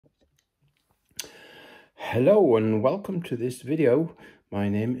Hello and welcome to this video. My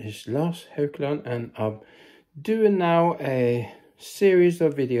name is Lars Haukeland and I'm doing now a series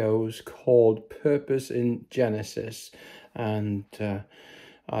of videos called Purpose in Genesis, and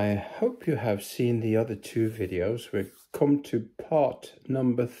I hope you have seen the other two videos. We've come to part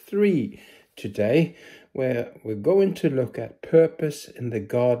number 3 today, where we're going to look at purpose in the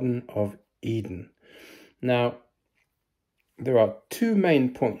Garden of Eden. Now, there are two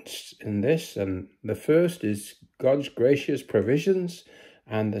main points in this, and the first is God's gracious provisions,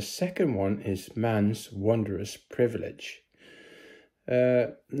 and the second one is man's wondrous privilege.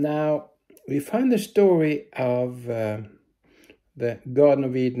 Now, we find the story of the Garden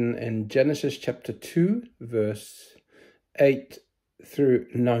of Eden in Genesis chapter 2, verse 8 through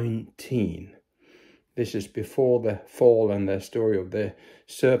 19. This is before the fall and the story of the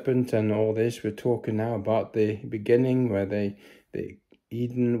serpent and all this. We're talking now about the beginning, where the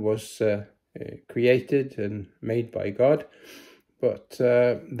Eden was created and made by God. But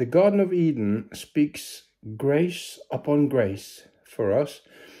the Garden of Eden speaks grace upon grace for us.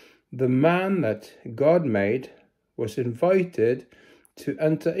 The man that God made was invited to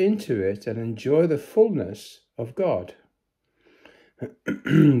enter into it and enjoy the fullness of God.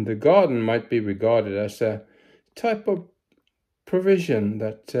 The garden might be regarded as a type of provision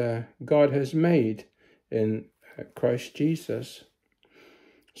that God has made in Christ Jesus.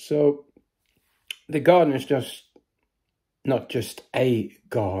 So the garden is not just a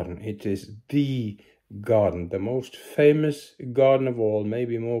garden, it is the garden, the most famous garden of all,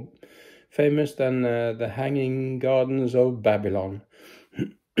 maybe more famous than the Hanging Gardens of Babylon.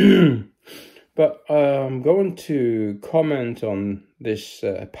 But I'm going to comment on this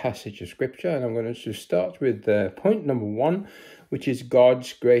passage of scripture, and I'm going to start with point number 1, which is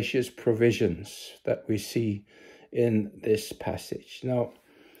God's gracious provisions that we see in this passage. Now,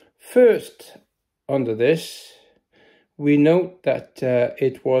 first, under this, we note that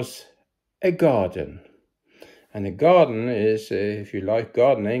it was a garden. And a garden is, if you like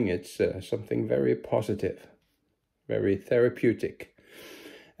gardening, it's something very positive, very therapeutic.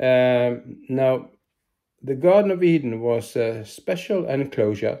 Now, the Garden of Eden was a special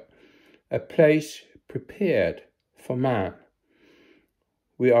enclosure, a place prepared for man.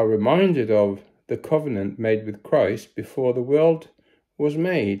 We are reminded of the covenant made with Christ before the world was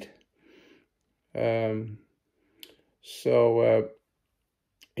made. So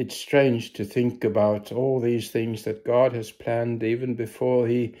it's strange to think about all these things that God has planned even before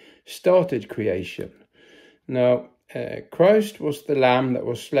he started creation. Now, Christ was the lamb that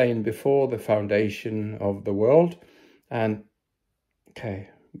was slain before the foundation of the world. And, okay,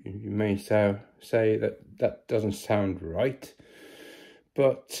 you may say that doesn't sound right.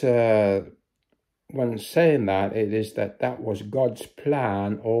 But when saying that, it is that was God's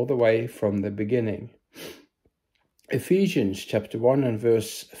plan all the way from the beginning. Ephesians chapter 1 and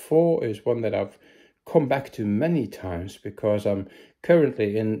verse 4 is one that I've come back to many times, because I'm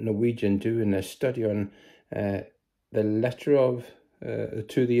currently in Norwegian doing a study on the letter of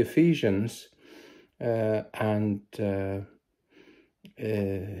to the Ephesians, and there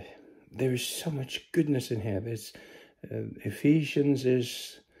is so much goodness in here. There's Ephesians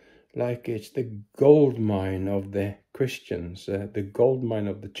is like it's the gold mine of the Christians, the gold mine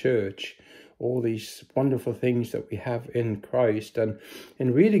of the church. All these wonderful things that we have in Christ. And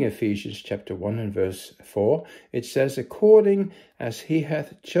in reading Ephesians chapter 1 and verse 4, it says, according as he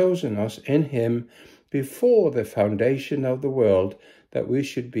hath chosen us in him before the foundation of the world, that we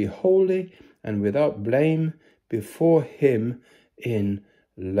should be holy and without blame before him in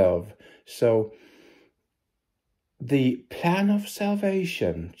love. So the plan of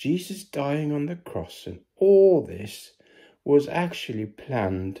salvation, Jesus dying on the cross, and all this was actually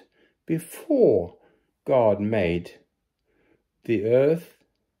planned before God made the earth,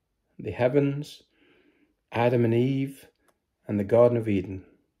 the heavens, Adam and Eve, and the Garden of Eden,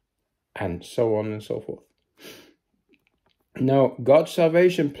 and so on and so forth. Now, God's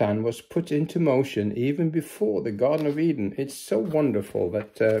salvation plan was put into motion even before the Garden of Eden. It's so wonderful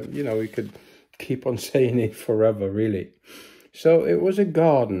that, we could keep on saying it forever, really. So it was a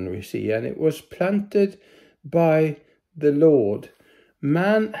garden, we see, and it was planted by the Lord.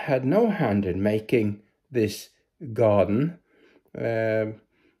 Man had no hand in making this garden.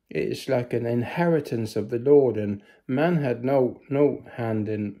 It's like an inheritance of the Lord, and man had no hand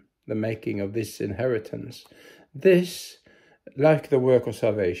in the making of this inheritance. This, like the work of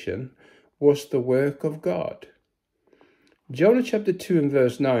salvation, was the work of God. Jonah chapter 2 and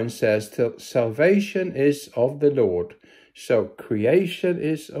verse 9 says, salvation is of the Lord. So creation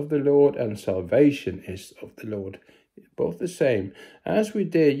is of the Lord and salvation is of the Lord. both the same. As we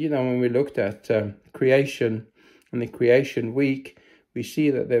did, when we looked at creation and the creation week, we see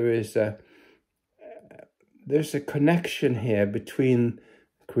that there's a connection here between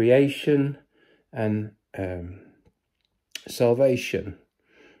creation and salvation,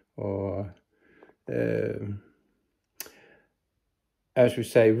 or as we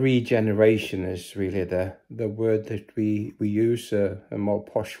say, regeneration is really the word that we use, a more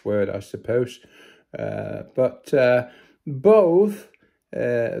posh word, I suppose. But both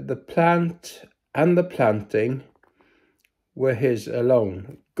the plant and the planting were his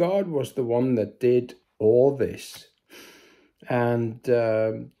alone. God was the one that did all this. And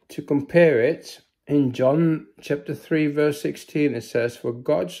to compare it, in John chapter 3, verse 16, it says, "For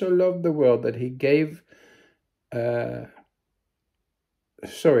God so loved the world that he gave..." For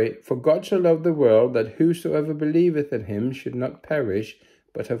God so loved the world that whosoever believeth in him should not perish,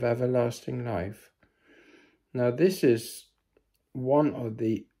 but have everlasting life. Now, this is one of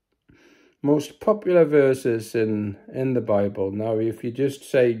the most popular verses in the Bible. Now, if you just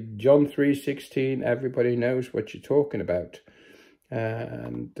say John 3:16, everybody knows what you're talking about.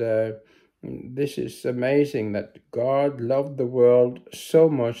 And this is amazing that God loved the world so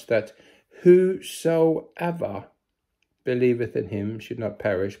much that whosoever believeth in him should not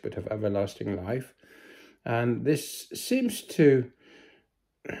perish but have everlasting life. And this seems to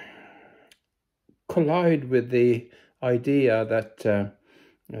collide with the idea that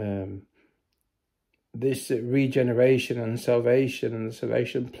this regeneration and salvation and the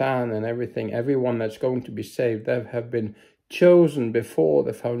salvation plan and everything, everyone that's going to be saved, they have been chosen before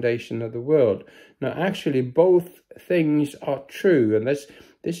the foundation of the world. Now, actually, both things are true, and this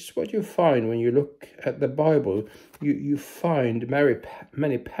is what you find when you look at the Bible. You find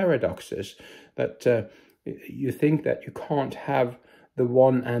many paradoxes that you think that you can't have the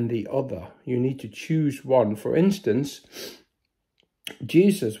one and the other. You need to choose one. For instance,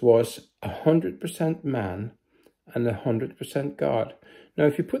 Jesus was 100% man and 100% God. Now,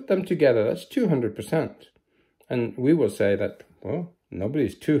 if you put them together, that's 200%. And we will say that, well,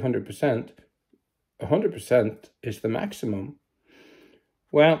 nobody's 200%. 100% is the maximum.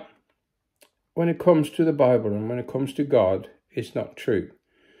 Well, when it comes to the Bible and when it comes to God, it's not true.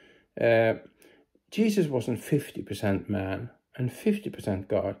 Jesus wasn't 50% man and 50%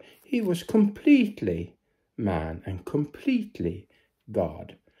 God. He was completely man and completely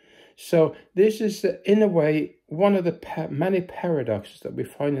God. So this is, in a way, one of the many paradoxes that we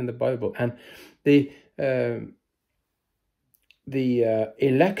find in the Bible. And the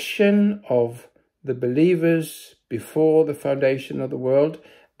election of the believers before the foundation of the world,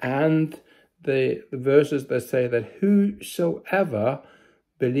 and the verses that say that whosoever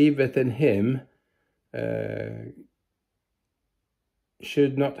believeth in him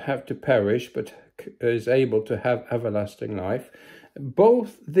should not have to perish, but is able to have everlasting life.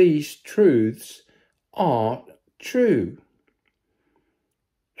 Both these truths are true.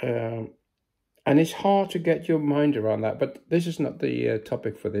 And it's hard to get your mind around that, but this is not the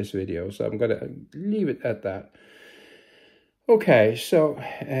topic for this video, so I'm going to leave it at that. Okay, so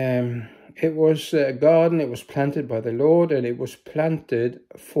it was a garden, it was planted by the Lord, and it was planted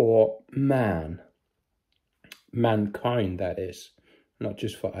for man. Mankind, that is, not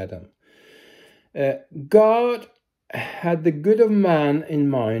just for Adam. God had the good of man in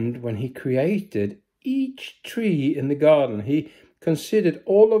mind when he created each tree in the garden. He considered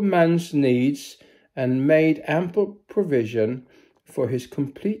all of man's needs and made ample provision for his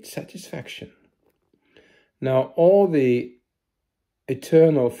complete satisfaction. Now, all the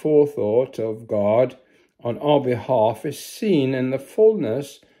eternal forethought of God on our behalf is seen in the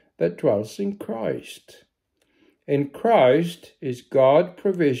fullness that dwells in Christ. In Christ is God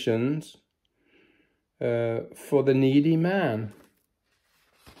provisions for the needy man.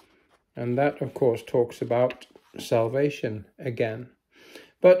 And that, of course, talks about salvation again.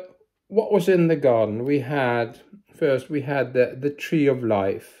 But what was in the garden? We had the tree of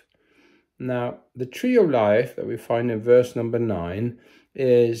life. Now, the tree of life that we find in verse number 9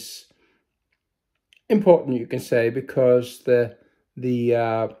 is important, you can say, because the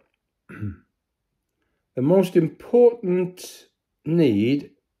most important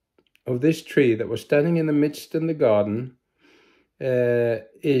need of this tree that was standing in the midst in the garden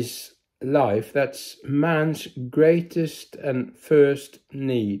is life. That's man's greatest and first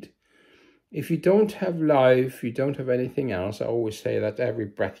need. If you don't have life, you don't have anything else. I always say that every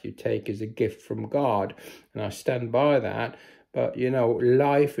breath you take is a gift from God, and I stand by that. But,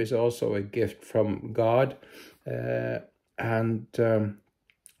 life is also a gift from God. And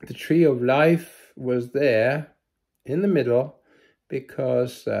the tree of life was there in the middle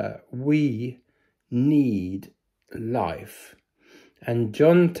because we need life. And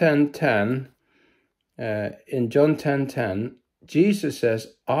John 10:10, in John 10:10, Jesus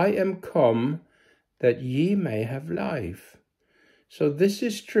says, I am come that ye may have life. So this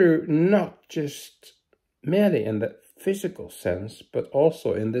is true not just merely in the physical sense, but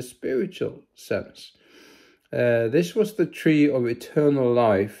also in the spiritual sense. This was the tree of eternal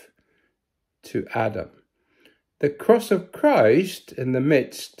life to Adam. The cross of Christ in the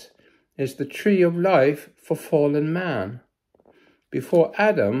midst is the tree of life for fallen man. Before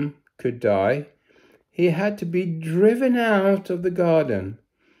Adam could die, he had to be driven out of the garden,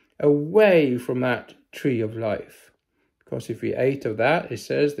 away from that tree of life. Because if he ate of that, it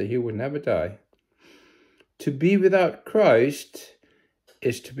says that he would never die. To be without Christ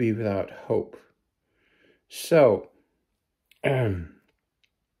is to be without hope. So,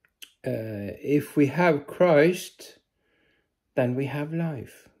 if we have Christ, then we have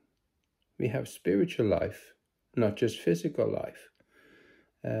life. We have spiritual life, not just physical life.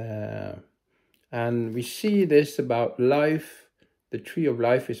 And we see this about life. The tree of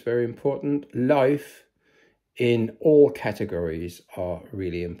life is very important. Life in all categories are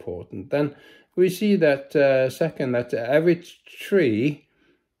really important. Then we see that, second, that every tree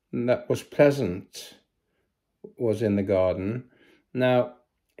that was pleasant was in the garden. Now,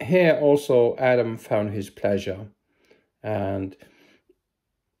 here also Adam found his pleasure. And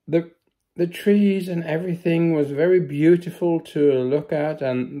the trees and everything was very beautiful to look at,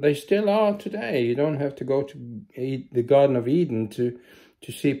 and they still are today. You don't have to go to the Garden of Eden to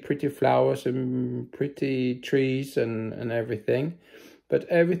see pretty flowers and pretty trees and everything. But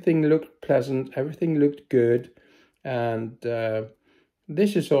everything looked pleasant, everything looked good. And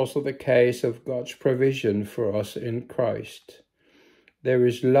this is also the case of God's provision for us in Christ. There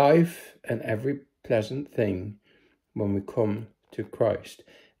is life and every pleasant thing when we come to Christ.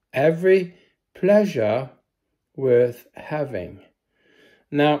 Every pleasure worth having.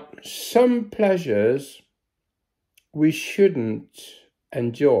 Now, some pleasures we shouldn't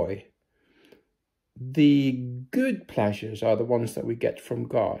enjoy. The good pleasures are the ones that we get from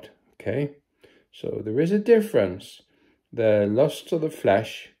God, okay? So there is a difference. The lust of the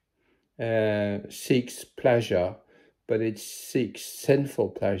flesh seeks pleasure, but it seeks sinful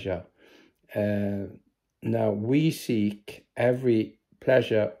pleasure. Now we seek every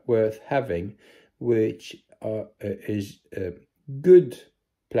pleasure worth having, which is good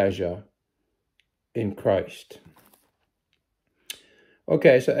pleasure in Christ.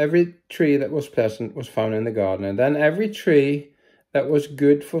 Okay, so every tree that was pleasant was found in the garden, and then every tree that was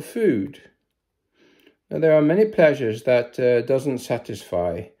good for food. Now, there are many pleasures that doesn't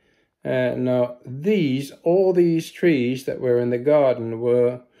satisfy. Now, all these trees that were in the garden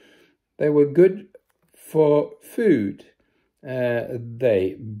were good for food.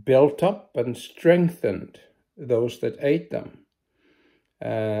 They built up and strengthened those that ate them.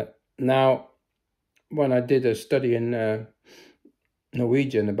 Now, when I did a study in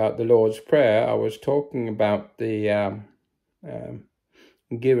Norwegian about the Lord's Prayer, I was talking about the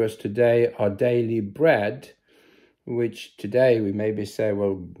give us today our daily bread, which today we maybe say,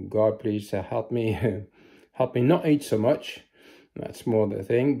 well, God, please help me not eat so much. That's more the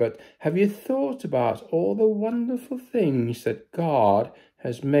thing. But have you thought about all the wonderful things that God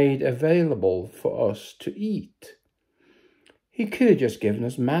has made available for us to eat? He could have just given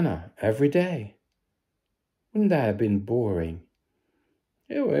us manna every day. Wouldn't that have been boring?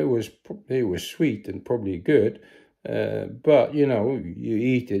 It was sweet and probably good, but you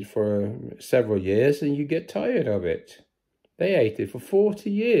eat it for several years and you get tired of it. They ate it for 40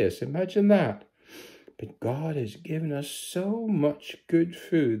 years. Imagine that. But God has given us so much good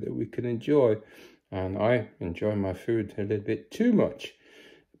food that we can enjoy. And I enjoy my food a little bit too much.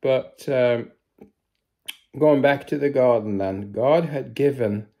 But going back to the garden then, God had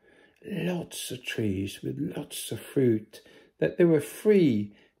given lots of trees with lots of fruit that they were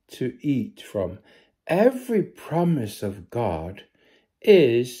free to eat from. Every promise of God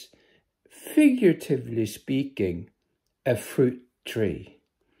is, figuratively speaking, a fruit tree.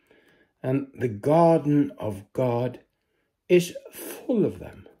 And the garden of God is full of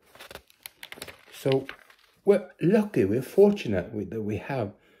them. So we're lucky, we're fortunate that we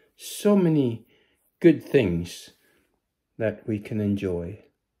have so many good things that we can enjoy.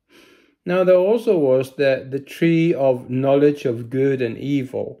 Now there also was the tree of knowledge of good and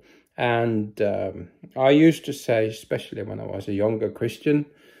evil. And I used to say, especially when I was a younger Christian,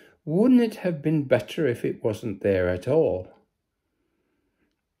 wouldn't it have been better if it wasn't there at all?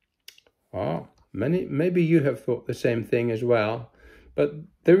 Well, maybe you have thought the same thing as well. But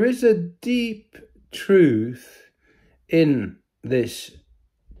there is a deep truth in this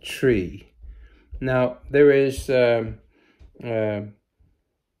tree. Now, there is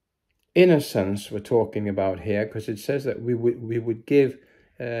innocence we're talking about here, because it says that we would give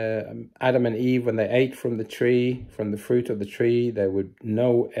Adam and Eve, when they ate from the tree, from the fruit of the tree, they would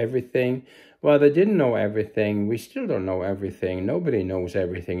know everything. Well, they didn't know everything. We still don't know everything. Nobody knows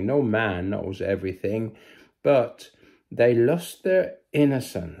everything. No man knows everything. But they lost their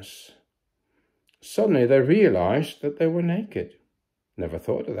innocence. Suddenly they realized that they were naked. Never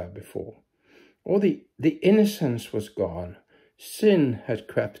thought of that before. All the innocence was gone. Sin had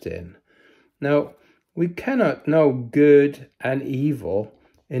crept in. Now, we cannot know good and evil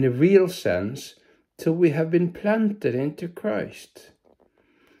in a real sense till we have been planted into Christ.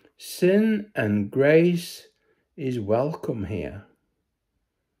 Sin and grace is welcome here.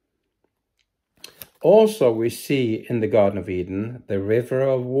 Also, we see in the Garden of Eden the river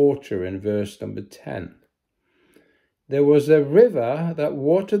of water in verse number 10. There was a river that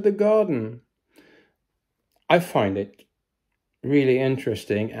watered the garden. I find it really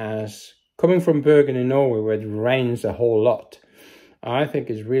interesting, as coming from Bergen in Norway, where it rains a whole lot. I think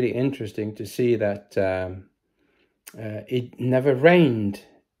it's really interesting to see that it never rained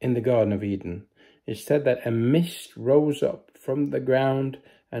in the Garden of Eden. It said that a mist rose up from the ground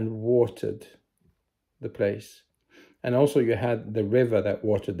and watered the place. And also you had the river that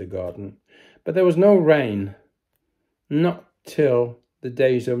watered the garden. But there was no rain, not till the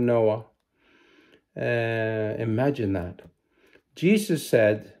days of Noah. Imagine that. Jesus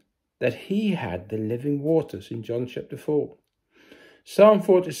said that he had the living waters in John chapter 4. Psalm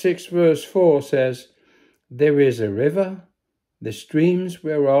 46 verse 4 says, "There is a river, the streams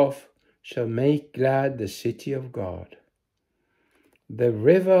whereof shall make glad the city of God." The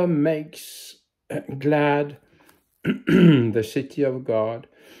river makes glad the city of God.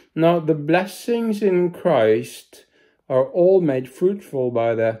 Now, the blessings in Christ are all made fruitful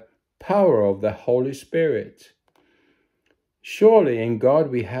by the power of the Holy Spirit. Surely in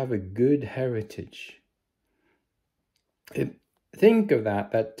God we have a good heritage. Think of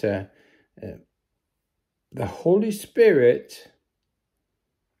that the Holy Spirit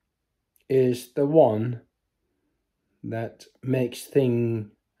is the one that makes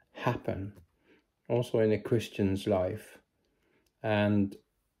things happen, also in a Christian's life. And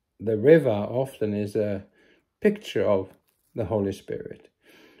the river often is a picture of the Holy Spirit.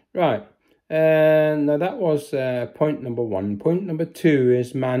 Right, now that was point number 1. Point number 2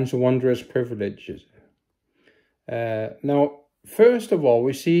 is man's wondrous privileges. Now, first of all,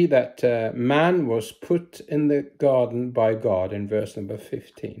 we see that man was put in the garden by God in verse number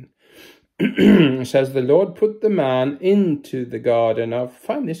 15. It says, "The Lord put the man into the garden." I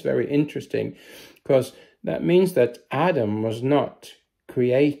find this very interesting, because that means that Adam was not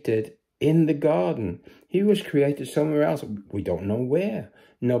created in the garden. He was created somewhere else. We don't know where.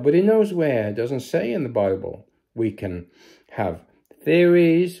 Nobody knows where. It doesn't say in the Bible. We can have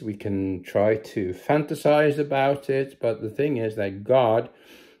theories, we can try to fantasize about it, but the thing is that God,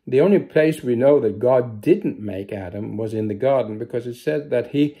 the only place we know that God didn't make Adam was in the garden, because it said that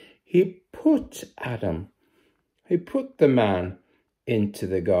he put Adam, he put the man into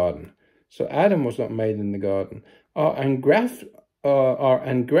the garden. So Adam was not made in the garden. Our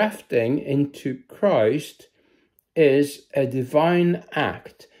engrafting into Christ is a divine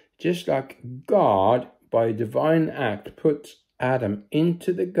act, just like God, by divine act, put Adam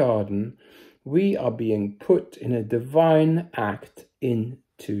into the garden. We are being put in a divine act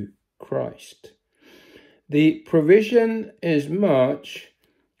into Christ. The provision is much,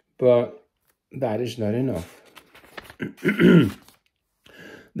 but that is not enough.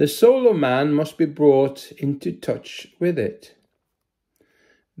 The soul of man must be brought into touch with it.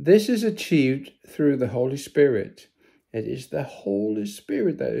 This is achieved through the Holy Spirit. It is the Holy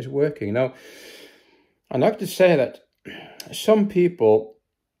Spirit that is working. Now, I'd like to say that some people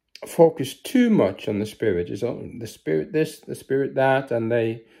focus too much on the Spirit. It's on the Spirit this, the Spirit that, and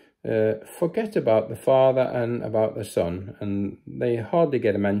they forget about the Father and about the Son, and they hardly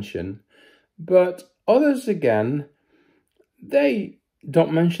get a mention. But others again, they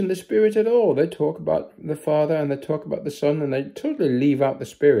don't mention the Spirit at all. They talk about the Father and they talk about the Son, and they totally leave out the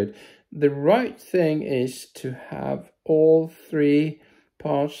Spirit. The right thing is to have all three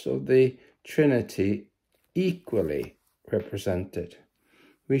parts of the Trinity equally represented.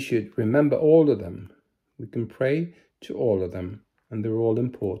 We should remember all of them. We can pray to all of them, and they're all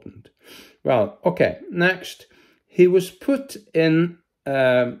important. Well, okay, next. He was put in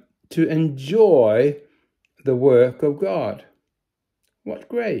to enjoy the work of God. What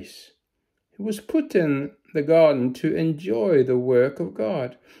grace! He was put in the garden to enjoy the work of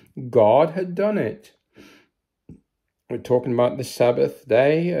God. God had done it. we're talking about the Sabbath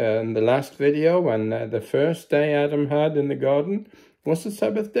day in the last video, and the first day Adam had in the garden was the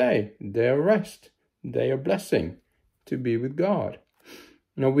Sabbath day, day of rest, day of blessing, to be with God.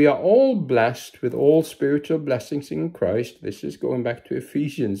 Now, we are all blessed with all spiritual blessings in Christ. This is going back to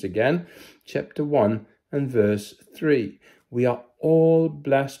Ephesians again, chapter 1 and verse 3. We are all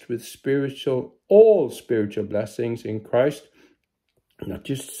blessed with all spiritual blessings in Christ, not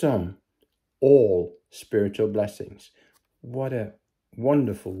just some, all spiritual blessings. What a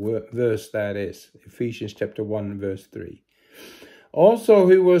wonderful verse that is, Ephesians chapter 1 verse 3. Also,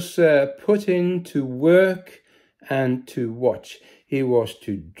 he was put in to work and to watch. He was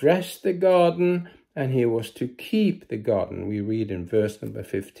to dress the garden and he was to keep the garden. We read in verse number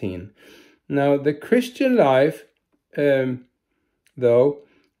 15. Now, the Christian life, though,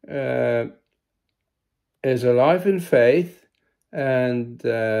 is a life in faith, and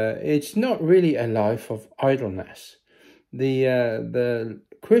it's not really a life of idleness. The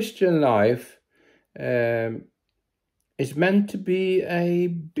Christian life is meant to be a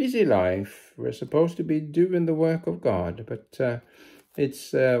busy life. We're supposed to be doing the work of God, but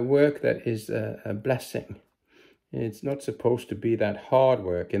it's work that is a blessing. It's not supposed to be that hard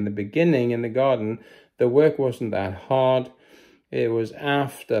work. In the beginning, in the garden, the work wasn't that hard. It was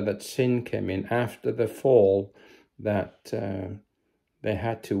after that sin came in, after the fall, that they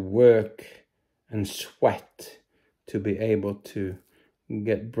had to work and sweat to be able to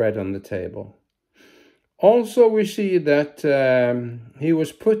get bread on the table. Also, we see that he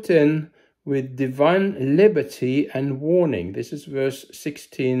was put in with divine liberty and warning. This is verse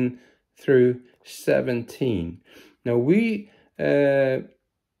 16 through 17. Now,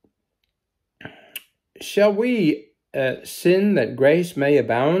 shall we sin that grace may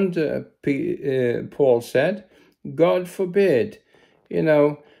abound, Paul said? God forbid.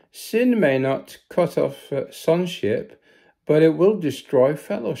 Sin may not cut off sonship, but it will destroy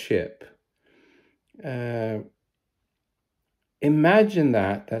fellowship. Imagine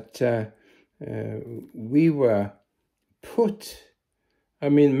that we were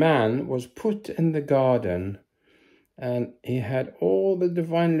man was put in the garden, and he had all the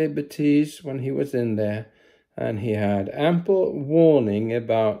divine liberties when he was in there, and he had ample warning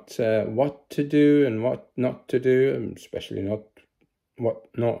about what to do and what not to do, and especially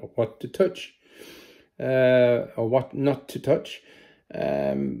what to touch, or what not to touch.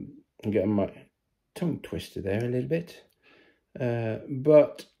 I'm getting my tongue twisted there a little bit.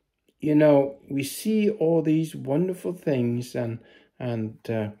 But, we see all these wonderful things, and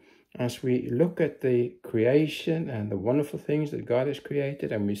as we look at the creation and the wonderful things that God has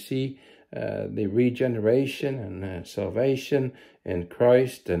created, and we see the regeneration and salvation in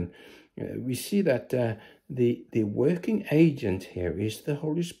Christ, and we see that the working agent here is the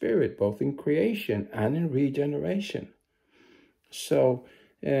Holy Spirit, both in creation and in regeneration. So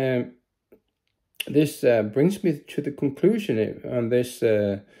this brings me to the conclusion on this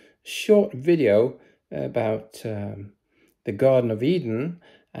short video about the Garden of Eden.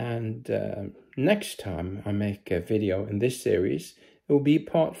 And next time I make a video in this series, it will be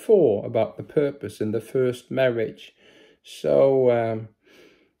part 4 about the purpose in the first marriage. So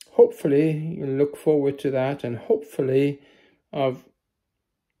hopefully you look forward to that, and hopefully I've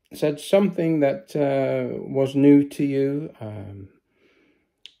said something that was new to you.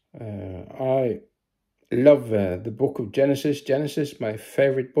 I love the book of Genesis. Genesis, my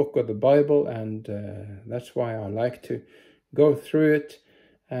favorite book of the Bible, and that's why I like to go through it.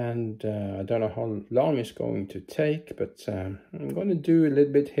 And I don't know how long it's going to take, but I'm going to do a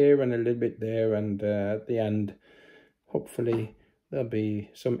little bit here and a little bit there, and at the end, hopefully, there'll be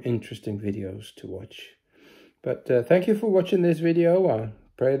some interesting videos to watch. But thank you for watching this video. I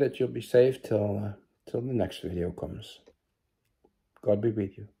pray that you'll be safe till the next video comes. God be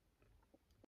with you.